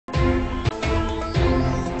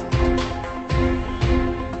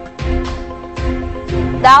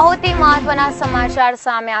દાહોદથી મહત્વના સમાચાર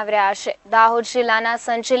સામે આવી રહ્યા છે। દાહોદ જિલ્લાના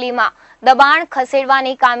સંજેલીમાં દબાણ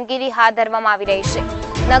ખસેડવાની કામગીરી હાથ ધરવામાં આવી રહી છે।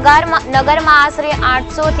 નગરમાં આશરે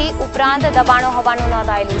 800 થી ઉપરાંત દબાણો હોવાનું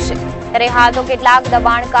નોંધાયેલું છે, ત્યારે હાલ તો કેટલાક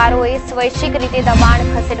દબાણકારોએ સ્વૈચ્છિક રીતે દબાણ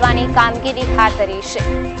ખસેડવાની કામગીરી હાથ ધરી છે।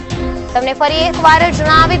 તમને ફરી એકવાર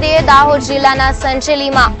જણાવી દઈએ, દાહોદ જિલ્લાના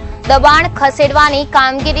સંજેલીમાં દબાણ ખસેડવાની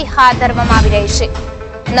કામગીરી હાથ ધરવામાં આવી રહી છે।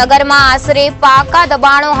 નગરમાં આશરે પાકા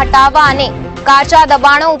દબાણો હટાવવા અને કાચા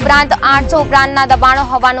દબાણો ઉપરાંત 800 ઉપરાંતના દબાણો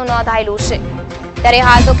હોવાનું નોંધાયેલું છે, ત્યારે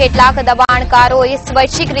હાલ તો કેટલાક દબાણકારોએ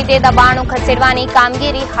સ્વૈચ્છિક રીતે દબાણો ખસેડવાની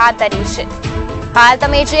કામગીરી હાથ ધરી છે। હાલ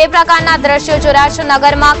તમે જે પ્રકારના દ્રશ્યો જોયા છો,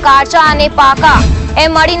 નગરમાં કાચા અને પાકા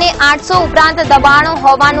એમ મળીને 800 ઉપરાંત દબાણો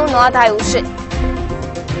હોવાનું નોંધાયું છે।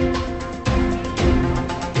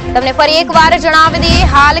 તમને ફરી એકવાર જણાવી દઈએ,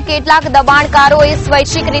 હાલ કેટલાક દબાણકારોએ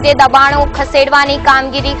સ્વૈચ્છિક રીતે દબાણો ખસેડવાની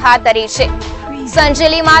કામગીરી હાથ ધરી છે।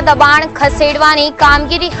 સંજેલીમાં દબાણ ખસેડવાની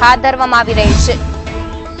કામગીરી હાથ ધરવામાં આવી રહી છે।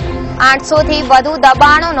 800 થી વધુ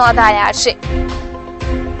દબાણો નોંધાયા છે।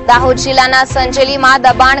 દાહોદ જિલ્લાના સંજેલીમાં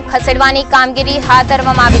દબાણ ખસેડવાની કામગીરી હાથ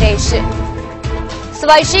ધરવામાં આવી રહી છે।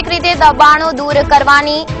 સ્વૈચ્છિક રીતે દબાણો દૂર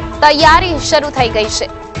કરવાની તૈયારી શરૂ થઈ ગઈ છે।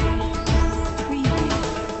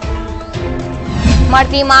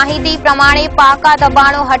 મળતી માહિતી પ્રમાણે પાકા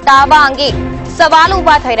દબાણો હટાવવા અંગે સવાલ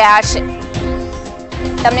ઉભા થઈ રહ્યા છે।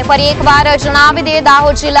 તમને ફરી એકવાર જણાવી દઈએ,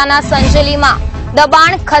 દાહોદ જિલ્લાના સંજેલીમાં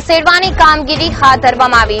દબાણ ખસેડવાની કામગીરી હાથ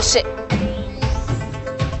ધરવામાં આવી છે।